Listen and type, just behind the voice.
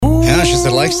šis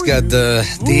ir laiks, kad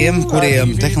tiem,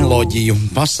 kuriem tehnoloģiju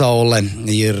pasaule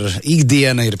ir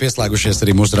ikdiena, ir pieslēgušies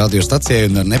arī mūsu radiostacijai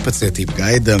un ar nepacietību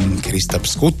gaida Kristapa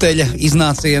Skuteļa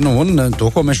iznācienu un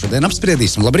to, ko mēs šodien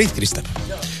apspriedīsim. Labrīt, Kristap!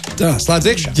 Tā, slēdz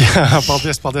iekšā. Jā,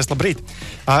 paldies, labrīt.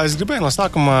 Es gribēju no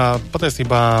sākuma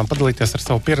patiesībā padalīties ar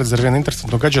savu pieredzi ar vienu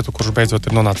interesantu gadžetu, kurš beidzot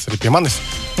ir nonācis arī pie manis,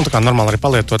 un tā kā normāli arī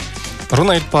palietot.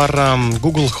 Runa ir par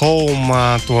Google Home,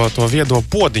 to viedo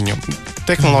podiņu.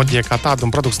 Tehnoloģija kā tāda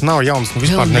un produkts nav jauns.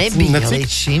 Vispār nebija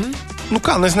līdz šim?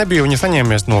 Es nebiju viņu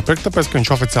saņēmies nopirkt, tāpēc, ka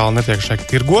viņš oficiāli netiek šeit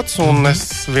tirgots, un es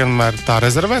vienmēr tā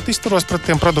rezervēti izturos pret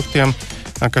tiem produktiem,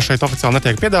 ka šeit oficiāli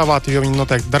netiek piedāvāti, jo viņi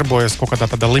noteikti darbojas kaut kādā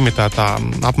tādā limitētā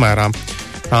apmērā.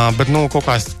 Bet,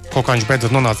 kaut kā viņš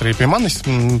beidzot nonāca arī pie manis,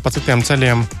 pa citiem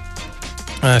ceļiem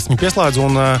es viņu pieslēdzu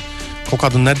un kaut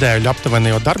kādu nedēļu aptuveni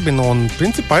jau darbinu, un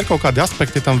principā ir kaut kādi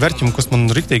aspekti tam verķim, kas man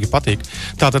riktīgi patīk.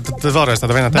 Tātad vēlreiz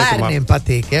tāda vienā teikumā. Bērniem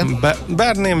patīk, ja?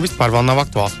 Bērniem vispār vēl nav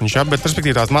aktuāls viņš, ja? Bet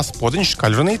respektīvi tās mazas podiņš,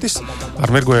 kaļrunītis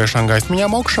ar mirgojošām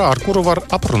gaismiņām augšā, ar kuru var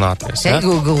aprunāties. Ja?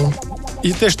 Google.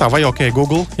 Ja tieši tā, vai ok,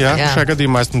 Google, ja? Šajā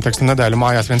gadījumā esmu, nedēļu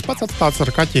mājās viens pats atstāts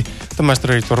ar kaķi, tad mēs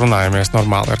tur arī tur runājamies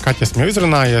normāli. Ar kaķi esmu jau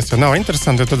izrunājies, jo nav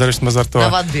interesanti, tad arī vismaz ar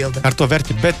to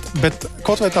verķi. Bet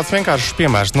kaut vai tāds vienkāršs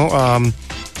piemērs,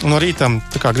 no rīta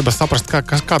gribas saprast,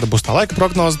 kāda būs tā laika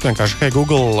prognoze. Vienkārši, hey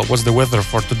Google, what's the weather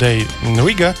for today in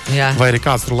Riga? Jā. Vai arī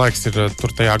kāds tur laiks ir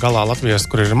tur tajā galā Latvijas,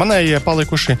 kur ir manējie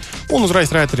palikuši. Un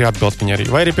uzreiz rēt arī atbild viņi arī.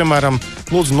 Vai arī, piemēram,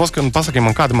 lūdzu pasaki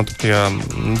man, kādi man tur tie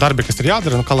darbi, kas ir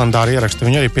jādara, kalendāri ieraksti.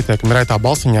 Viņi arī pietiekami rētā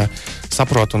balsiņā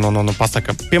saprot un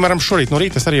pasaka. Piemēram, šorīt no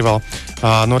rīta es arī vēl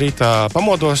no rīta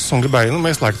pamodos un gribēju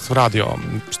ieslēgt radio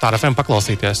Star FM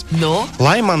paklausīties. No?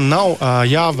 Lai man nav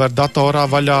jāver datorā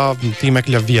vaļā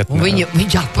tīmekļa vietne.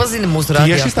 Viņš atpazina mūsu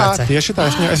radiostāciju. Tieši tā.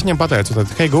 Es viņam pateicu,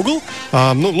 tad, hey Google,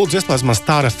 lūdzu ieslēdz man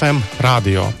Star FM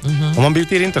radio. Un man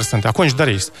bija tīri interesanti, ko viņš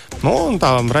darīs. Un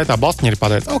tā rētā balstiņa ir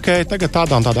pateica, ok, tagad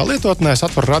tādā un tādā lietotnē es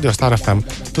atveru radio Star FM.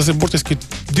 Tas ir burtiski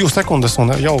 2 sekundes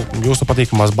un jau jūsu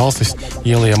patīkamās balsis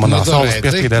ielija manā saules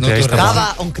piespīdētajā istabā.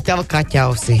 Tava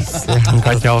kaķausīs.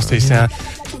 Kaķausīs, jā.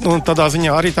 Tādā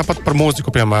ziņā arī tāpat par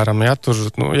mūziku, piemēram, ja tur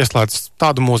ieslēdz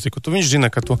tādu mūziku, viņš zina,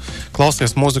 ka tu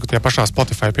klausies mūziku tie pašā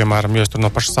Spotify, piemēram, jo es tur no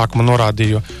paša sākuma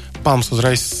norādīju, pams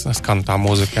uzreiz skan tā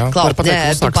mūzika. Ja?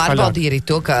 Tu pārbaudīji arī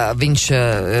to, ka viņš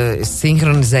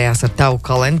sinhronizējās ar tavu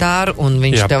kalendāru, un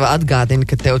viņš tev atgādina,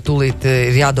 ka tev tūlīt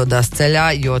ir jādodās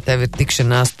ceļā, jo tev ir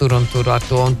tikšanās tur un tur ar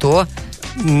to un to.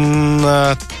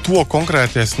 To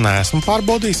konkrēti es neesmu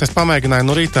pārbaudījis. Es pamēģināju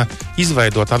no rīta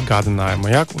izveidot atgādinājumu.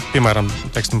 Ja? Piemēram,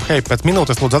 hey, pēc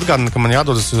minūtes lūdzu atgādina, ka man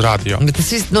jādodas uz radio. Bet tas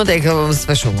viss notiek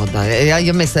svešvalodā.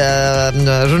 Ja mēs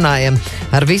runājam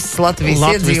ar visas Latvijas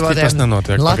iedzīvotājiem. Tas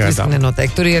nenotiek. Latviski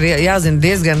nenotiek. Tur ir jāzina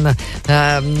diezgan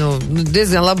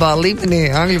labā līmenī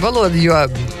angļu valoda,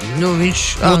 jo viņš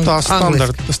tā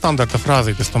standarta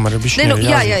frāzītes tomēr ir bišķi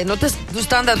jāzina. Tas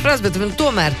standarta frāze, bet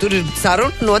tomēr tur ir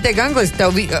saruna, notiek angliski.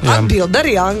 Tev atbild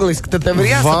arī angliski, tad tev ir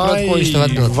jāsaprot, ko viņš tev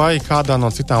atbild. Vai kādā no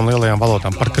citām lielajām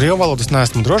valodām. Par krievu valodu es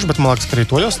neesmu droši, bet man liekas, ka arī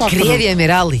to jau slāk. Krieviem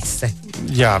ir Alise.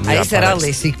 Jā, es ar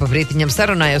Alisi pa brītiņam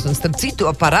sarunājos, un starp citu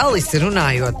par Alisi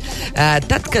runājot.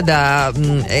 Tad, kad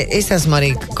es esmu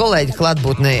arī kolēģi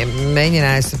klātbūtnē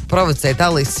mēģinājis provocēt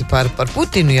Alisi par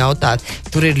Putinu jautāt,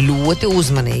 tur ir ļoti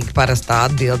uzmanīgi parastā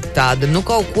atbilde tāda,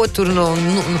 kaut ko tur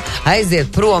aiziet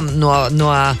prom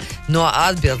no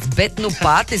atbildes, bet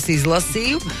pati es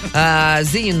izlasīju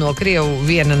ziņu no Krievu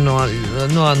viena no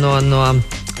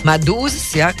Medūzas,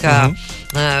 ja, ka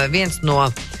viens no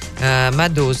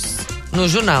Medūzas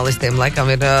žurnālistiem laikam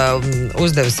ir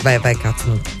uzdevis vai kāds,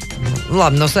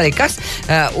 labi, nav svarīgi kas,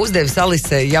 uzdevis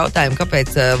Alise jautājumu, kāpēc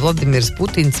Vladimirs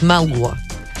Putins melo.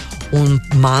 Un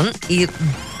man ir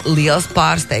liels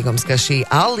pārsteigums, ka šī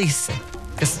Alise,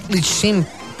 kas līdz šim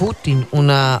Putinu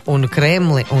un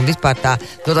Kremli un vispār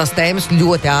tās tēmas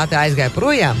ļoti ātri aizgāja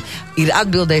projām, ir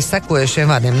atbildējis sekojošiem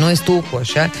vārdiem. Es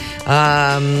tūkošu,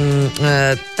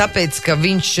 tāpēc, ka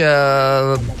viņš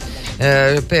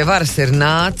pie varas ir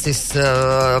nācis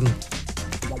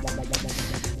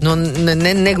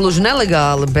negluži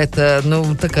nelegāli, bet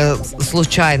tā kā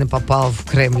slučaini pa palvu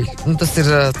Kremļu. Tas ir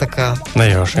tā kā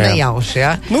nejauši,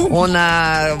 ja? Un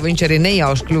viņš arī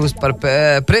nejauši kļūst par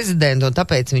prezidentu, un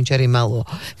tāpēc viņš arī melo.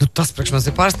 Tas priekš mums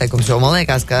ir pārsteigums, jo man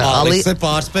liekas, ka Alise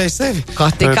pārspēja sevi.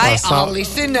 Ka tikai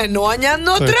Alisi nenoņem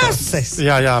no trases.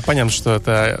 Jā, paņem šo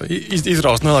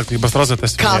izraust no elektrības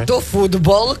rozetes. Kā tu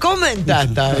futbola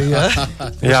komentētāji, ja?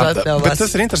 Jā, bet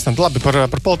tas ir interesanti. Labi, par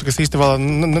politikas īsti vēl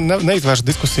neizvēršu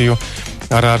diskusiju.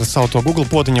 ar savu to Google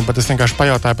podziņu, bet es vienkārši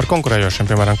pajautāju par konkurējošiem,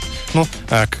 piemēram,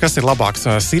 kas ir labāks,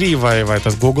 Siri vai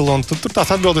tas Google, un tur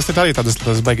tās atbildes ir arī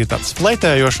tādas baigi tādas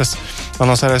fleitējošas,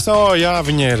 un no sērijas, jā,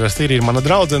 Siri ir mana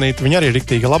draudzenīte, viņa arī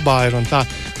riktīgi labā ir un tā,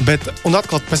 un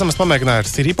atkal pēc tam es pamēģināju ar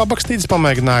Siri pabakstīt, es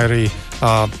pamēģināju arī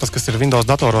tas, kas ir Windows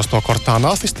datoros, to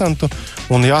Cortana asistentu,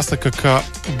 un jāsaka, ka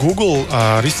Google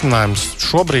risinājums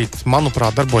šobrīd,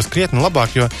 manuprāt, darbojas krietni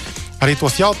labāk, jo arī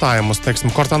tos jautājumus, teiksim,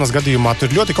 Cortanas gadījumā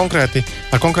tur ļoti konkrēti,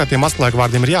 ar konkrētiem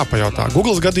atslēgvārdiem ir jāpajautā.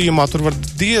 Googles gadījumā tur var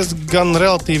diezgan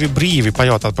relatīvi brīvi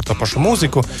pajautāt par to pašu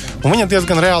mūziku, un viņa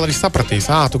diezgan reāli arī sapratīs,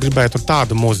 tu gribēji tur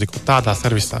tādu mūziku, tādā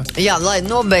servisā. Jā, lai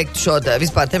nobeigtu šo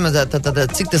vispār tematu, tad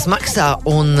cik tas maksā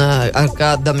un ar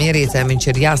kādam ierīcēm viņš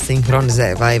ir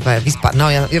jāsinhronizē, vai vispār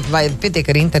nav, vai pietiek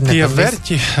ar internetu?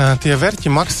 Tie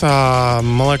verķi maksā,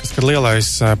 man liekas, ka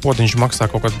lielais podziņš maksā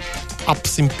kaut kādu ap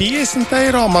 150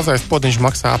 eiro, mazais podziņš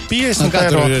maksā 50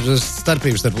 eiro. Tur ir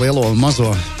starpības starp lielo un mazo?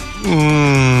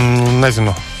 Nezinu.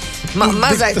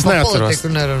 Mazais pa politiku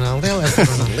nerunā,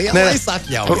 lielais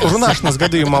atļauj. Runāšanas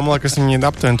gadījumā, man liekas, viņi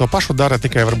aptuveni to pašu dara,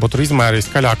 tikai varbūt tur izmērīs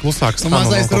skaļāk, klusāk.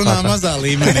 Mazais runā mazā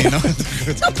līmenī.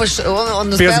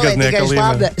 Un spēlē tikai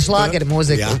šlāgeru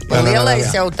mūziku.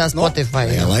 Lielais jau tā Spotify.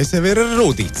 Lielais jau ir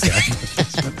rūtīts, jā.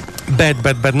 Bet,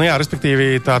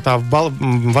 respektīvi, tā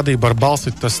vadība ar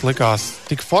balsi, tas likās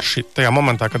tik forši tajā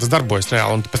momentā, kad tas darbojas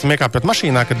reāli. Un pēc tam iekāpjot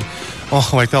mašīnā, kad,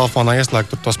 vai telefonā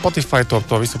ieslēgt to Spotify,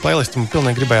 to visu playlistu, man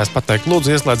pilnīgi gribējās pateikt,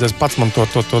 lūdzu, ieslēdzies pats man to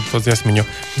dziesmiņu.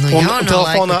 Un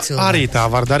telefonā arī tā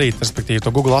var darīt, respektīvi,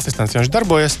 to Google asistents, ja viņš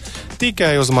darbojas,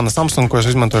 tikai uz mana Samsung, ko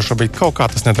es izmantoju šobrīd, kaut kā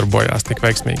tas nedarbojās tik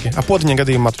veiksmīgi. Podziņa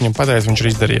gadījumā viņam pateica, viņš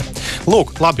ir izdarīja.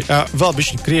 Lūk, labi, vēl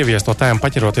bišķi Krievijas to tēmu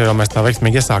paķerot, jo mēs tā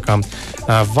veiksmīgi iesākām.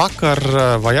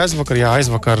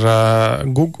 Aizvakar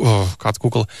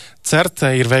Google CERT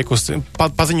ir veikusi,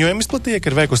 paziņojumi izplatīja, ka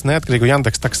ir veikusi neatkarīgu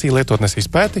Jandeks taksī lietotnes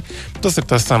izpēti. Tas ir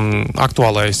tas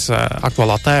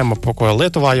aktuālā tēma, po ko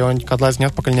Lietuvā jau kādu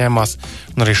laiciņu atpakaļ ņēmās,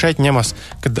 un arī šeit ņemas,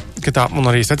 un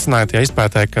arī secināja tajā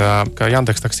izpētē, ka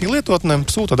Jandeks taksī lietotne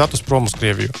sūta datus prom uz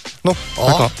Krieviju.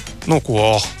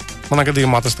 Manā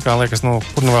gadījumā tas tā kā liekas,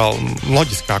 kur vēl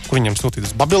loģiskāk, kur viņam sūtīt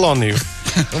uz Babiloniju.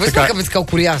 Vispār, kāpēc kaut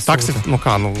kur jāsūta?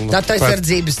 Datu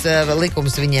aizsardzības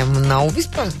likums viņiem nav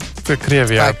vispār?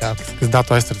 Krievijā,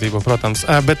 datu aizsardzība, protams.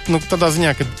 Bet tādā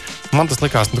ziņā, ka man tas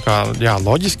likās,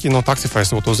 loģiski, Taxify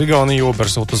sūta uz Igauniju, Uber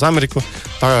sūta uz Ameriku,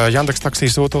 Jandeks taksī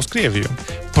sūta uz Krieviju.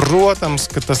 Protams,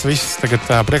 ka tas viss tagad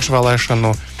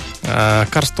priekšvēlēšanu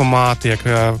karstumā tiek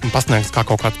pasniegts kā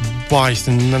kaut kāds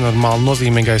baisi, nenormāli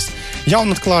nozīmīgais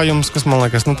jaunatklājums, kas man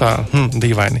liekas,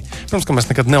 dīvaini. Protams, ka mēs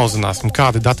nekad neuzzināsim,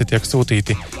 kādi dati tiek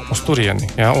sūtīti uz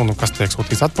turieni, un kas tiek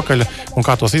sūtīts atpakaļ, un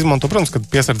kā tos izmanto. Protams, ka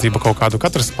piesardzība kaut kādu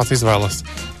katrs pats izvēlas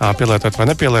pielietot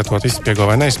vai nepielietot, izspiego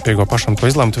vai neizspiego, pašam to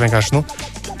izlemt vienkārši,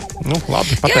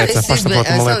 labi, pateica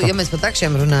pašsaprotama lieta. Ja mēs par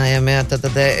takšiem runājam, tad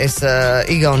es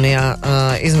Igaunijā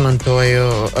izmantoju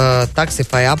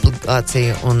Taxify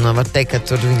aplikāciju un var teikt, ka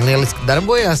tur viņi lieliski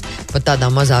darbojās pat tādā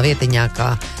mazā vietiņā kā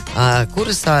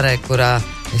Kurasārē, kurā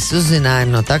es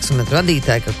uzzināju no taksometru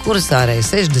vadītāja, ka Kurasārē ir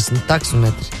 60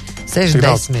 taksometri.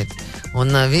 60. Un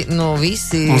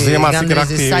visi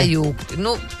gandrīz ir sajūgti.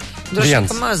 Droši vien,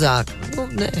 ka mazāk.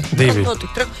 Divi.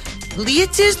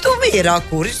 Liecies tu mierā,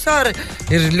 Kurasāra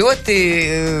ir ļoti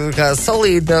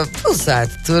solīda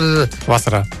pilsēta.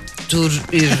 Vasarā. Tur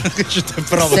ir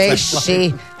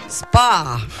 6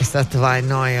 spā, es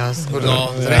atvainojos, kur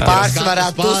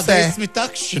pārsvarā tusē.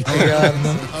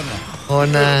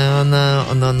 Un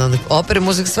opera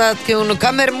mūzikas svētki, un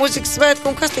kamera mūzikas svētki,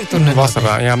 un kas tik tur nebija?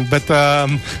 Vasarā, jā, bet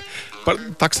par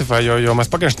Taxify, jo mēs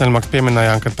pagājušajā nedēļā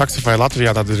pieminējām, ka Taxify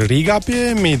Latvijā tāda ir Rīgā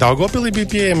pieejami, Daugavpilī bija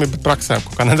pieejami, bet praksē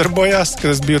kaut kā nedarbojās, kad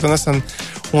es biju tā nesen,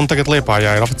 un tagad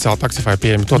Liepājā ir oficiāli Taxify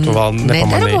pieejami, to vēl nepamanīju.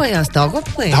 Nedarbojās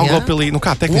Daugavpilī, Daugavpilī,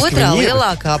 kā tehniski otrā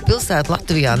lielākā pilsēta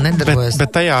Latvijā nedarbojas.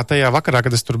 Bet tajā vakarā,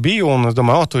 kad es tur biju, un es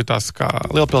domāju, tu ir tās kā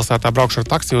lielpilsētā braukšu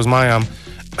ar taksi uz mājām,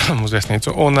 uz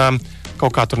viesnīcu, un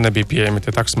kaut kā tur nebija pieejami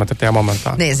tie taksometri tajā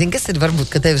momentā. Nezinu, kas ir varbūt,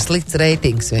 ka tev ir slikts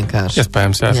reitings vienkārši.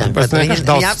 Iespējams, jā. Es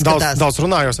vienkārši daudz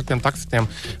runājos ar tiem taksistiem,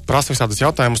 prasu visādus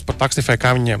jautājumus par Taxify,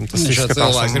 kā viņiem tas izskatās.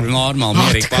 Cilvēks ir normāli,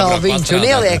 mierīgi pabraukt viņš un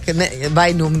ieliek vai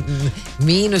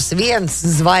 -1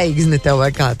 zvaigzni tev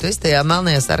vai kā. Tu esi tajā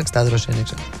melnajā sarakstā droši vien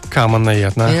iekšā. Kā man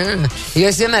neiet, ne? Jā, jo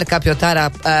es vienmēr kāpjot ārā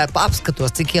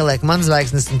apskatos, cik ieliek man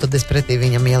zvaigznes, un tad es pretī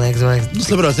viņam ieliek zvaigznes. Es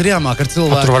saprotu, ir jāmāk ar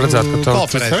cilvēku. Tur var redzēt, ka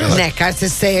tev Nē, kāds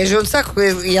es sēžu un saku,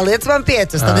 ieliec man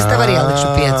 5, tad es tev arī ielikšu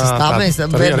 5. Tā mēs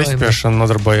apvienojamies. Ar izspiešanu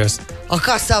nodarbojies.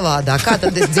 Kā savādā? Kā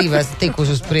tad es dzīvē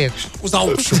tikuši uz priekšu? Uz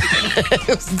augšu.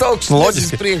 Uz augšu.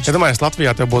 Loģiski. Ja domājies,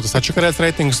 Latvijā tev būtu sačakarēts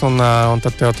reitings, un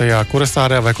tad tev tajā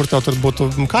Kurasārē vai kur tev tur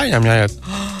būtu kājām jāiet?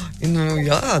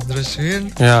 Jā, droši vien.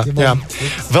 Jā.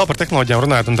 Vēl par tehnoloģijām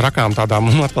runājot un drakām tādām,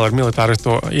 un atkal ar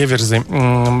militāristo ievirzi.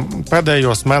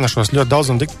 Pēdējos mēnešos ļoti daudz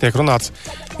un dikti tiek runāts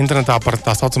internetā par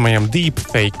tā saucamajiem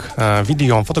deepfake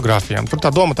video un fotogrāfijām. Tur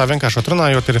tā doma, tā vienkāršot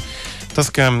runājot, ir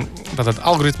tas, ka tātad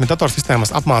algoritmi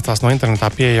datorsistēmas apmācās no internetā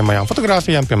pieejamajām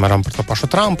fotogrāfijām, piemēram, par to pašu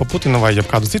Trumpu, Putinu vai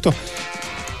kādu citu,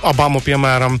 Obamu,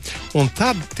 piemēram, un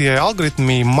tad tie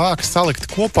algoritmi māk salikt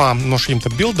kopā no šīm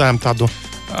te bildēm tādu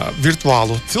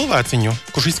virtuālu cilvēciņu,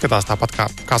 kurš izskatās tāpat kā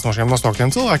kāds no šiem nosauktiem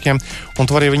cilvēkiem, un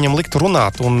tu vari viņam likt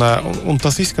runāt, un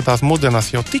tas izskatās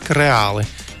mūsdienās jau tik reāli,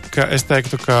 ka es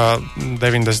teiktu, ka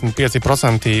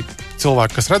 95%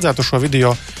 cilvēku, kas redzētu šo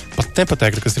video, pat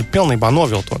nepateiktu, kas ir pilnībā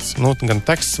noviltots. Gan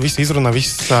teksts, viss izruna,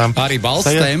 viss... Arī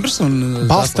balss tembrs un...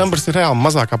 Balss tembrs ir reāli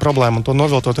mazākā problēma, un to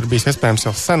noviltot ir bijis iespējams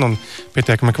jau sen un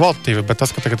pietiekami kvalitatīvi, bet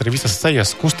tas, ka tagad ir visas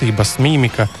sejas, kustības,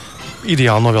 mīmika,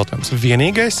 ideāli noviltojums.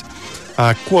 Vienīgais,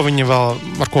 ko viņi vēl,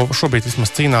 ar ko šobrīd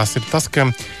vismaz cīnās, ir tas,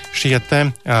 ka šie te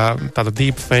tāda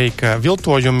deepfake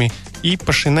viltojumi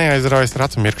īpaši neaizraujas ar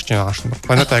acu mirkšķināšanu.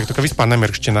 Lai neteiktu, ka vispār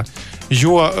nemirkšķina.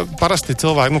 Jo parasti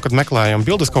cilvēki, kad meklējam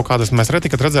bildes kaut kādas, mēs reti,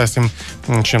 kad redzēsim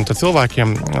šiem te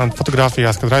cilvēkiem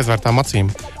fotogrāfijās, kad ar aizvērtām acīm.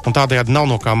 Un tādējādi nav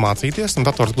no kā mācīties, un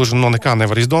dators gluži no nekā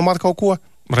nevar izdomāt kaut ko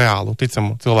reālu,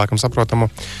 ticamu, cilvēkam saprotamu.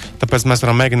 Tāpēc mēs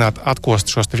varam mēģināt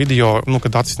atkost šos te video,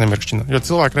 kad acis nemirkšķina. Jo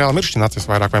cilvēki reāli mirkšķina acis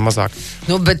vairāk vai mazāk.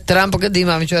 Bet Trumpa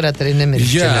gadījumā viņš varētu arī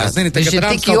nemirkšķināt. Jā, zini, viņš ir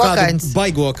tik jokains.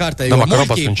 Baigo kārtējo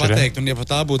muļķību pateikt, un ja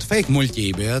tā būtu fake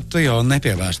muļķība, tu jau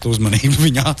nepievērstu uzmanību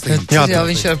viņa acīm. Jā, jau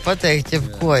viņš var pateikt,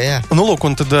 jebko, jā. Lūk,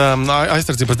 un tad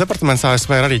aizsardzības departaments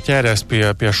ASV arī ķēries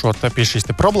pie šīs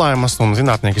te problēmas, un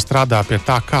zinātnieki strādā pie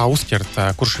tā, kā uzķert,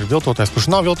 kurš ir viltotais, kurš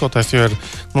nav viltotais, jo ir,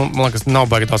 man liekas, nav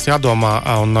baigi daudz jādomā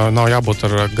un nav jābūt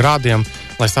ar grādiem,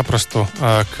 lai saprastu,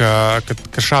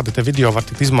 ka šādi te video var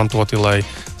tikt izmantoti, lai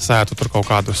sētu tur kaut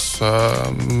kādus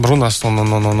runas un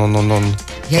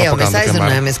ja jau mēs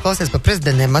aizrunājamies, klausies par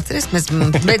prezidentiem, atceries, mēs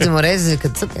beidzamo reizi,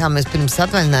 kad satījāmies pirms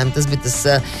atvaļinājuma, tas bija tas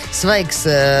svaigs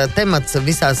temats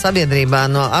visā sabiedrībā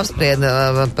no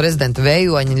apsprieda prezidenta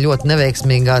Vējoņa ļoti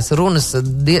neveiksmīgās runas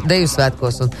deju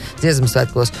svētkos un dziesmu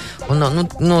svētkos.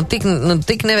 Un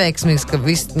tik neveiksmīgs, ka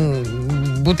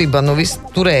būtībā viss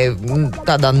turēja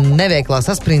tādā neveiklā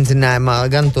saspringzinājumā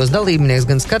gan tos dalībnieks,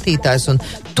 gan skatītājs. Un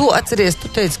tu atceries, tu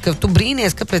teici, ka tu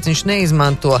brīnies, kāpēc viņš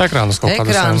neizmanto ekrānus,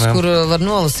 kur var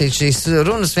nolasīt šīs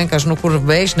runas, vienkārši, kur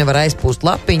vējš nevar aizpūst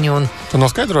lapiņu. Tu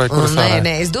noskaidroji, kuras ārē?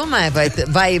 Nē, es domāju,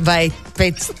 vai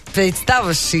pēc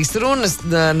tavas šīs runas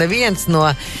neviens no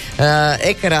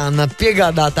ekrāna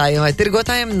piegādātājiem vai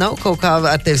tirgotājiem nav kaut kā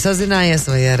ar tevi sazinājies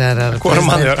vai ar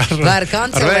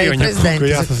kancelu vai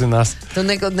prezidentu. Jāsazinās. Tu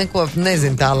neko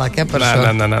nezini tālāk, par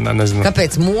šo. Nē, nezinu.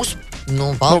 Kāpēc mūsu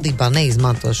valdībā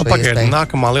neizmanto šo iespēju?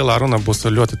 Nākamā lielā runa būs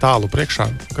ļoti tālu priekšā,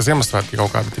 ka Ziemassvētki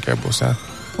kaut kādi tikai būs, jā.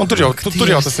 Un tur jau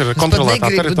tas ir kontrolētā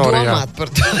teritorijā. Domāt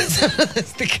par to.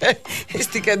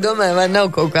 Es tikai domāju, vai nav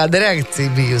kaut kāda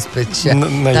reakcija bijusi pēc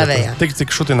tavējā. Tik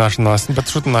cik šutināšanās,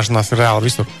 bet šutināšanās ir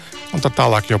reāli visur. Un tad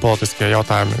tālāk jau politiskie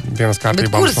jautājumi dienas kārtībā.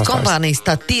 Bet kuras kompānijas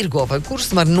tā tirgo, vai kuras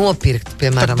var nopirkt,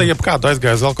 piemēram? Tad jebkādu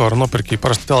aizgāja uz Elkoru, nopirkīja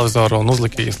parastu televizoru un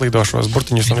uzlikīja slīdošos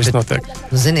burtiņus un viss notiek.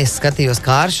 Zini, es skatījos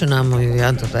Kāršanām,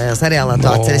 jā, tur tajā seriālā tu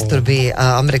atceries, tur bija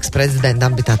Amerikas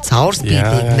prezidentam, bija tā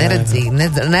caurspītīgi,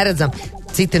 neredzam.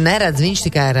 Citi neredz, viņš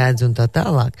tikai redz un tā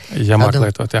tālāk. Jā, māk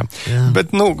lietot, jā.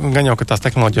 Bet, gan jau, ka tās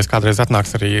tehnoloģijas kādreiz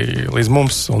atnāks arī līdz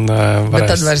mums un varēs... Bet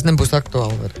tad vairs nebūs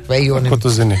aktuāli ar Vējonim. Ko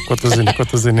tu zini?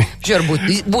 Viņš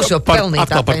varbūt būs jau pelnītā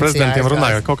atkal par prezidentiem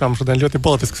runājot, kaut kā mums šodien ļoti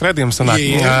politisks redzījums sanāk.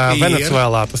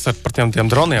 Venecuēlā tas ir par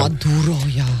tiem droniem. Maduro,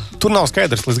 jā. Tur nav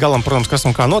skaidrs līdz galam, protams, kas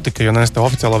un kā notika, jo es tev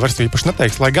oficiālo versiju īpaši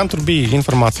neteiks, lai gan tur bija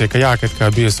informācija,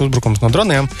 ka bijis uzbrukums no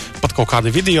droniem, pat kaut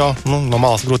kādi video, no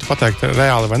malas grūti pateikt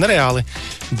reāli vai nereāli.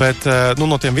 Bet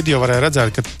no tiem video varēja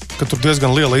redzēt, ka tur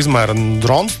diezgan liela izmēra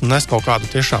drons nes kaut kādu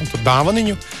tiešām tur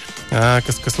dāvaniņu,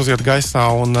 kas uziet gaisā,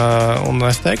 un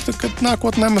es teiktu, ka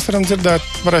nākotnē mēs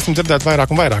varēsim dzirdēt vairāk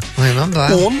un vairāk.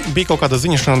 Un bija kaut kāda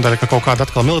ziņa šonadēļ, ka kaut kāda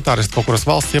atkal militāristi kaut kuras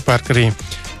valsts iepērk arī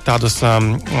tādus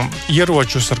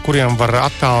ieročus, ar kuriem var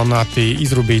attālināti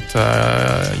izrubīt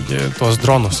tos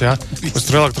dronus, ja? Uz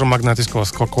tur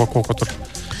elektromagnētiskos ko tur.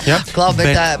 Ja? Klau,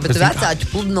 bet vecāķu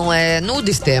pludinolē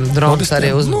nudistiem drons arī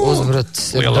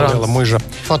uzbrucis. Liela muiža.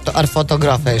 Ar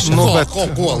fotografēšanu.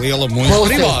 Ko liela muiža?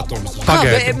 Privātums.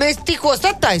 Mēs tikko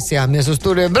attaisījāmies uz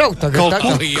turien braukt.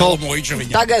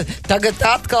 Tagad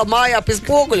atkal mājā pie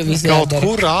spoguļa visi kaut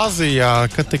kur Āzijā,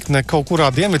 kaut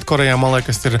kurā Dienvidkorejā, man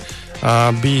liekas, ir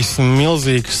bijis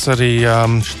milzīgs arī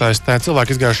šitais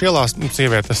cilvēki izgājuši ielās,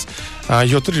 sievietes,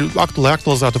 jo tur ir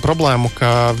aktualizētu problēmu,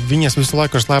 ka viņas visu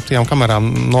laiku ar slēptajām kamerām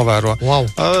novēro. Wow.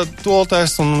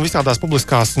 Toaletēs un visādās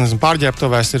publiskās,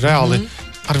 pārģērbtuvēs ir reāli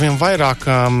arvien vairāk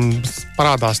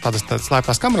parādās tādas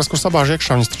slēptās kameras, kur sabāž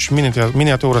iekšā, viņas taču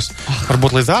miniatūras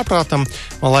varbūt līdz ārprātam,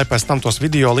 lai pēc tam tos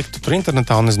video liktu tur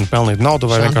internetā un, pelnīt naudu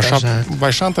vai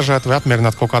vienkārši šantažēt vai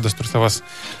apmierināt kaut kādas tur savas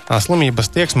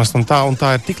slimības, tieksmes un tā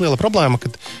ir tik liela problēma,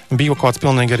 ka bija kaut kāds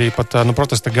pilnīgi arī pat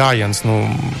protesta gājiens,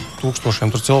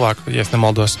 tūkstošiem tur cilvēku, ja es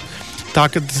nemaldos. Tā,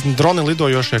 kad droni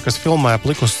lidojošie, kas filmē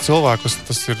plikus cilvēkus,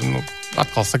 tas ir,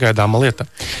 atkal sagaidāma lieta.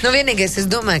 Vienīgais, es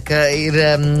domāju, ka ir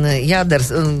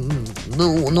jādara,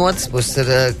 no otras puses ir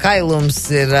kailums,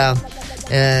 ir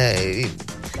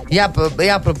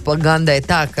jāpropagandē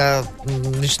tā, ka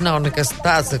viņš nav nekas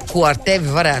tāds, ko ar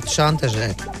tevi varētu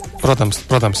šantažēt. Protams,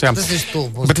 jā. Tas ir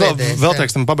stulbs. Bet vēl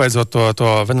teiksim, pabeidzot to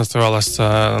Venecuēlas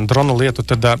dronu lietu,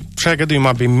 tad šajā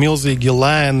gadījumā bija milzīgi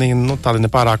lēni, tādi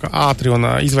nepārāk ātri un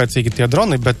izveicīgi tie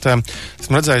droni, bet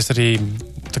esmu redzējis arī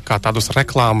tādus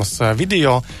reklāmas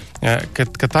video,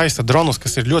 ka taisa dronus,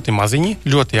 kas ir ļoti maziņi,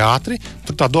 ļoti ātri.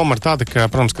 Tur tā doma ir tāda, ka,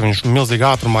 protams, ka viņš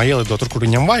milzīgā ātrumā ielido tur, kur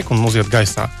viņam vajag un uziet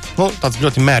gaisā. Tāds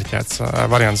ļoti mērķēts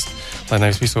variants, lai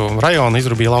nevis visu rajonu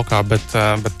izrubīja laukā, bet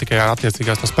tikai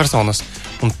attiecīgās tās personas.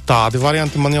 Un tādi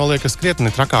varianti man jau liekas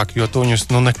krietni trakāki, jo tu viņus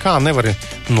nekā nevari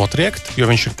notriekt, jo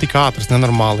viņš ir tik ātrs,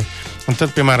 nenormāli. Un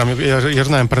tad, piemēram, ja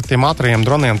runājam par tiem ātrajiem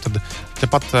droniem, tad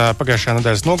tepat pagājušajā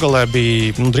nedēļas nogalē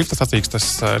bija drifta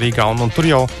sacīkstes Rīgā, un tur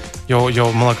jau,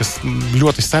 man liekas,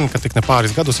 ļoti sen, ka tik ne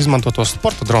pāris gadus izmanto tos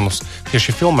sporta dronus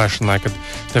tieši filmēšanai, kad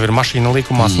tev ir mašīna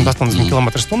līkumās 80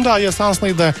 km/h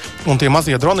ieslīdē, un tie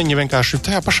mazie droniņi vienkārši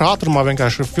tajā pašā ātrumā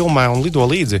vienkārši filmē un lido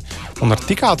līdzi. Un ar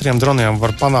tik ātriem droniem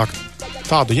var panākt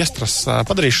tādu iestras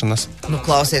padarīšanas.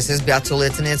 Klausies, es biju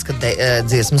atsauliecinieks, ka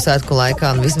dziesmu svētku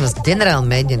laikā un vismaz ģenerāla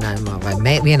mēģinājumā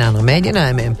vai vienā no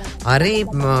mēģinājumiem arī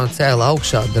cēla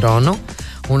augšā dronu.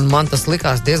 Un man tas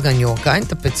likās diezgan jokaini,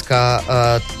 tāpēc, ka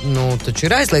taču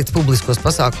ir aizliegts publiskos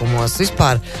pasākumos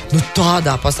vispār,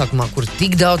 tādā pasākumā, kur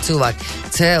tik daudz cilvēku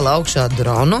cēla augšā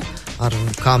dronu ar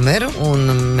kameru, un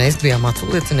mēs bijām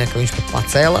atsauliecinieki, ka viņš pat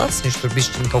pacēlās, viņš tur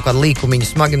bišķiņ kaut kādu līkumiņu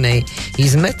smagnēji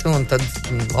izmet, un tad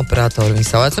operatori viņu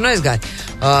savāc un aizgāja.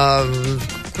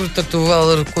 Ko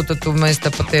tad tu mēs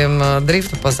te pa tiem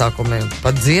drifta pasākumiem,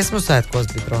 pat dziesmu svētkos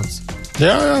bija drons?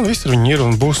 Jā, visur viņi ir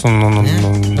un būs, un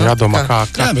jādomā, kā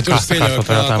bet jūs pieļaujat,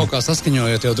 kā kaut kā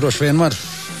saskaņojot, jau droši vien var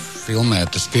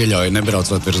filmēt, es pieļauju,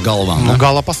 nebraucot virs galvām.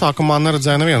 Gala pasākumā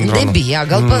neredzēju nevienu dronu. Nebija,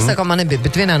 gala pasākumā nebija,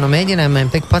 bet vienā no mēģinājumiem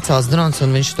tika pacēls drons,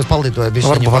 un viņš tur palidoja.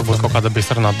 Varbūt kaut kāda bija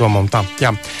sarunāta doma un tā.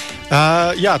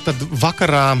 Jā, tad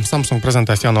vakarā Samsung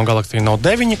prezentēs jauno Galaxy Note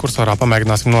 9, kuras varā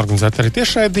pamēģināsim norganizēt arī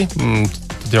tiešraidi.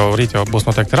 Tad rīt jau būs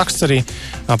noteikti raksts arī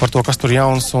par to, kas tur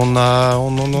jauns.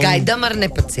 Gaidām ar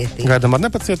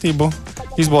nepacietību.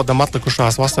 Izbaudām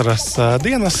atlikušās vasaras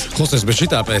dienas. Klausies, bet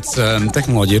šitā pēc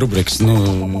tehnoloģiju rubrikas,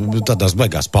 tādās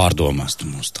baigās pārdomās.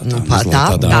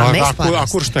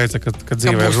 Kurš teica, ka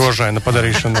dzīve ir rožaina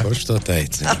padarīšana? Kurš to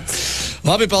teica?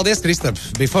 Labi, paldies, Kristap.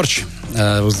 Bija forši.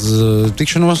 Uz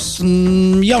tikšanos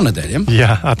jaunedēļ.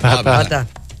 Jā, tā.